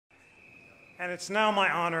And it's now my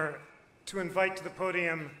honor to invite to the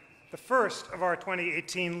podium the first of our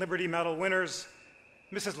 2018 Liberty Medal winners,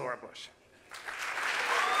 Mrs. Laura Bush.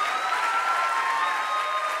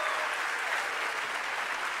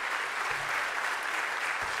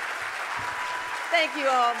 Thank you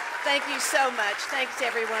all. Thank you so much. Thanks,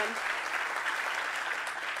 everyone.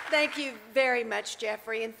 Thank you very much,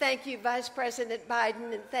 Jeffrey, and thank you, Vice President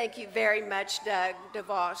Biden, and thank you very much, Doug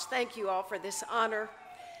DeVos. Thank you all for this honor,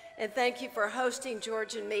 and thank you for hosting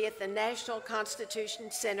George and me at the National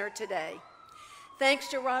Constitution Center today. Thanks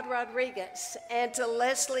to Rod Rodriguez and to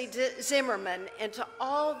Leslie Zimmerman and to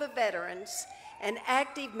all the veterans and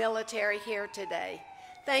active military here today.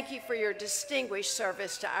 Thank you for your distinguished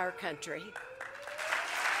service to our country.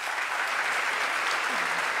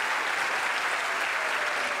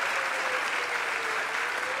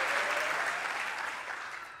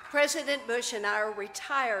 President Bush and I are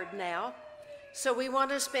retired now, so we want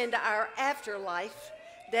to spend our afterlife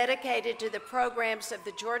dedicated to the programs of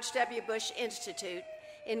the George W. Bush Institute,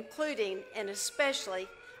 including and especially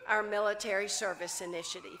our Military Service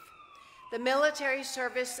Initiative. The Military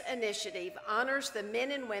Service Initiative honors the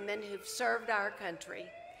men and women who've served our country.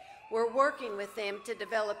 We're working with them to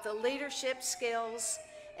develop the leadership skills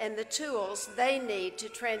and the tools they need to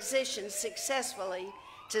transition successfully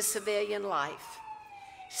to civilian life.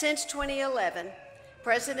 Since 2011,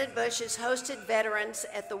 President Bush has hosted veterans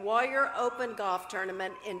at the Warrior Open Golf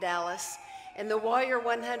Tournament in Dallas and the Warrior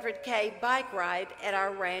 100K bike ride at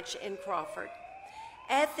our ranch in Crawford.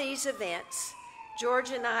 At these events,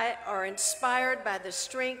 George and I are inspired by the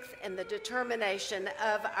strength and the determination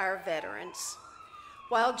of our veterans.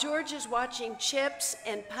 While George is watching chips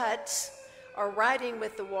and putts or riding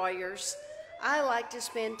with the Warriors, I like to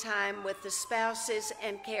spend time with the spouses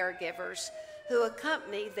and caregivers who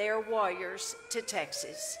accompany their warriors to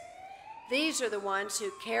Texas. These are the ones who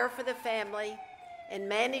care for the family and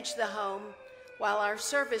manage the home while our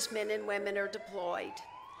servicemen and women are deployed.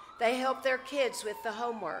 They help their kids with the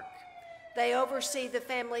homework. They oversee the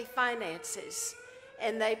family finances,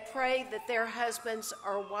 and they pray that their husbands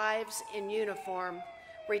or wives in uniform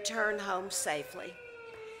return home safely.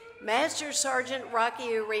 Master Sergeant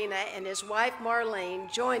Rocky Arena and his wife Marlene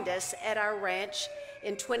joined us at our ranch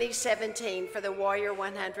in 2017 for the Warrior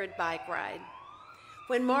 100 bike ride.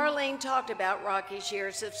 When Marlene talked about Rocky's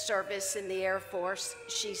years of service in the Air Force,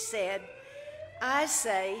 she said, "I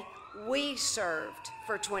say we served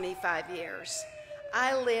for 25 years.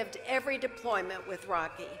 I lived every deployment with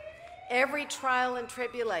Rocky, every trial and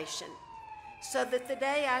tribulation, so that the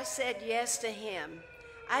day I said yes to him,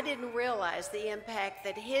 I didn't realize the impact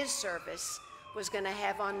that his service was going to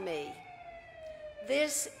have on me."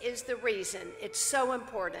 This is the reason it's so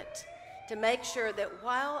important to make sure that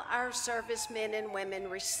while our servicemen and women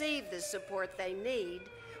receive the support they need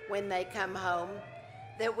when they come home,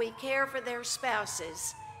 that we care for their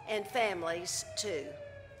spouses and families too.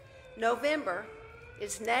 November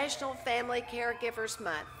is National Family Caregivers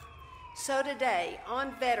Month, so today,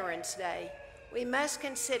 on Veterans Day, we must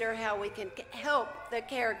consider how we can help the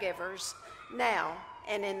caregivers now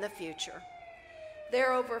and in the future. There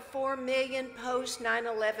are over 4 million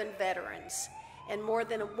post-9/11 veterans and more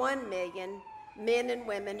than 1 million men and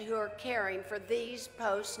women who are caring for these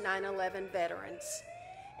post-9/11 veterans.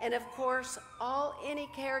 And of course, all any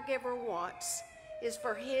caregiver wants is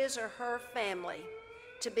for his or her family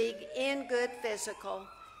to be in good physical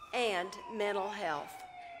and mental health.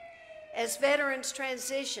 As veterans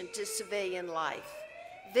transition to civilian life,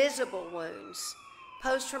 visible wounds,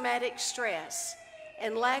 post-traumatic stress,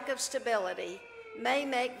 and lack of stability may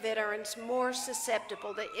make veterans more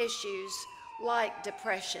susceptible to issues like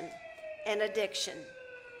depression and addiction.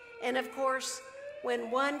 And of course,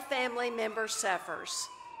 when one family member suffers,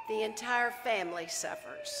 the entire family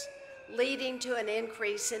suffers, leading to an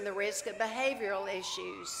increase in the risk of behavioral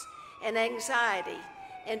issues and anxiety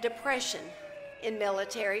and depression in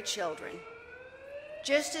military children.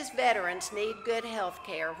 Just as veterans need good health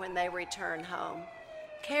care when they return home,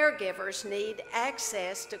 caregivers need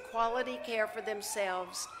access to quality care for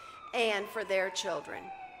themselves and for their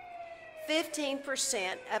children.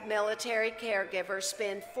 15% of military caregivers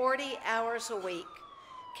spend 40 hours a week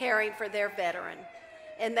caring for their veteran,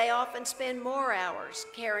 and they often spend more hours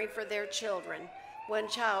caring for their children when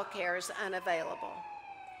child care is unavailable.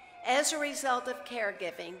 As a result of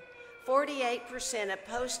caregiving, 48% of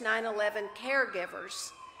post-9/11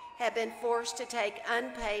 caregivers have been forced to take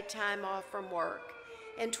unpaid time off from work,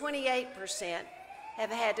 and 28%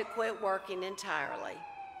 have had to quit working entirely.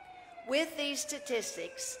 With these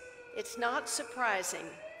statistics, it's not surprising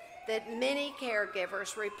that many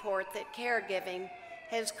caregivers report that caregiving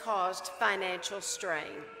has caused financial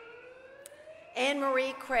strain. Anne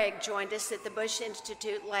Marie Craig joined us at the Bush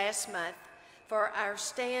Institute last month for our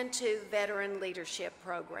Stand To Veteran Leadership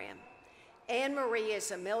Program. Anne Marie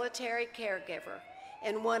is a military caregiver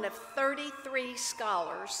and one of 33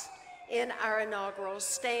 scholars in our inaugural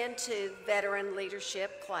Stand To Veteran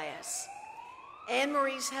Leadership class. Anne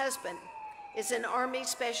Marie's husband is an Army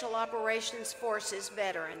Special Operations Forces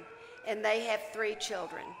veteran, and they have 3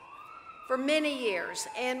 children. For many years,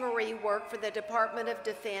 Anne Marie worked for the Department of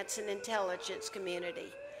Defense and Intelligence community,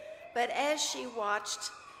 but as she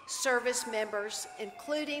watched service members,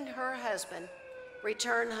 including her husband,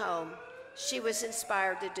 return home, she was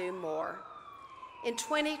inspired to do more. In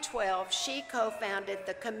 2012, she co-founded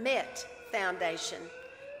the Commit Foundation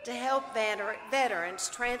to help veterans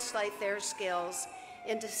translate their skills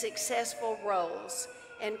into successful roles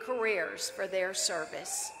and careers for their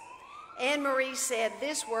service. Anne Marie said,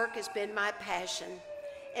 "This work has been my passion,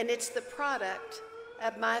 and it's the product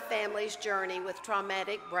of my family's journey with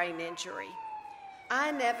traumatic brain injury.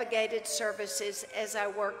 I navigated services as I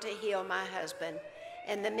worked to heal my husband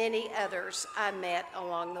and the many others I met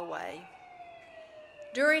along the way."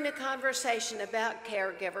 During a conversation about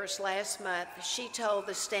caregivers last month, she told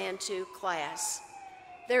the Stand To class,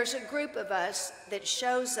 "There's a group of us that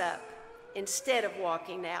shows up instead of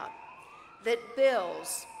walking out, that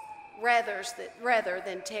builds rather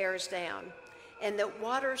than tears down, and that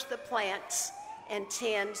waters the plants and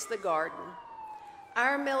tends the garden."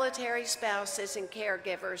 Our military spouses and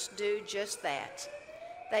caregivers do just that.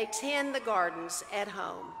 They tend the gardens at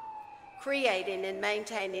home, creating and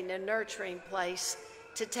maintaining a nurturing place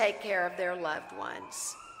to take care of their loved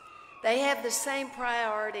ones. They have the same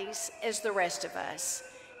priorities as the rest of us,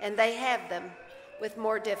 and they have them with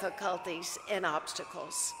more difficulties and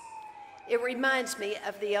obstacles. It reminds me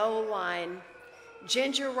of the old line,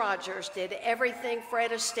 "Ginger Rogers did everything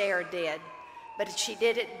Fred Astaire did, but she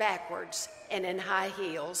did it backwards and in high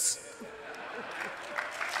heels."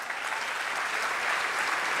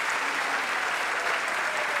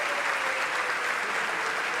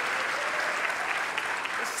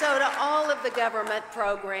 So to all of the government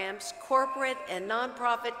programs, corporate and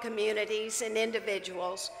nonprofit communities and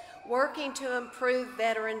individuals working to improve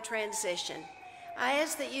veteran transition, I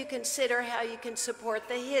ask that you consider how you can support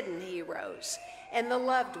the hidden heroes and the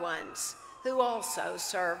loved ones who also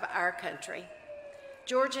serve our country.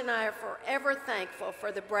 George and I are forever thankful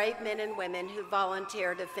for the brave men and women who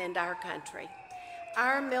volunteer to defend our country.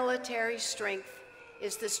 Our military strength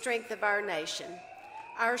is the strength of our nation.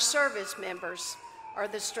 Our service members are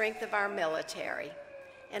the strength of our military,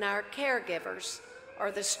 and our caregivers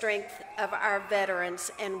are the strength of our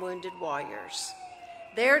veterans and wounded warriors.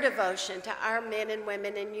 Their devotion to our men and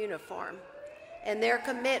women in uniform and their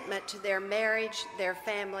commitment to their marriage, their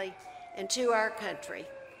family, and to our country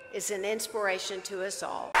is an inspiration to us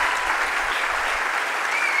all.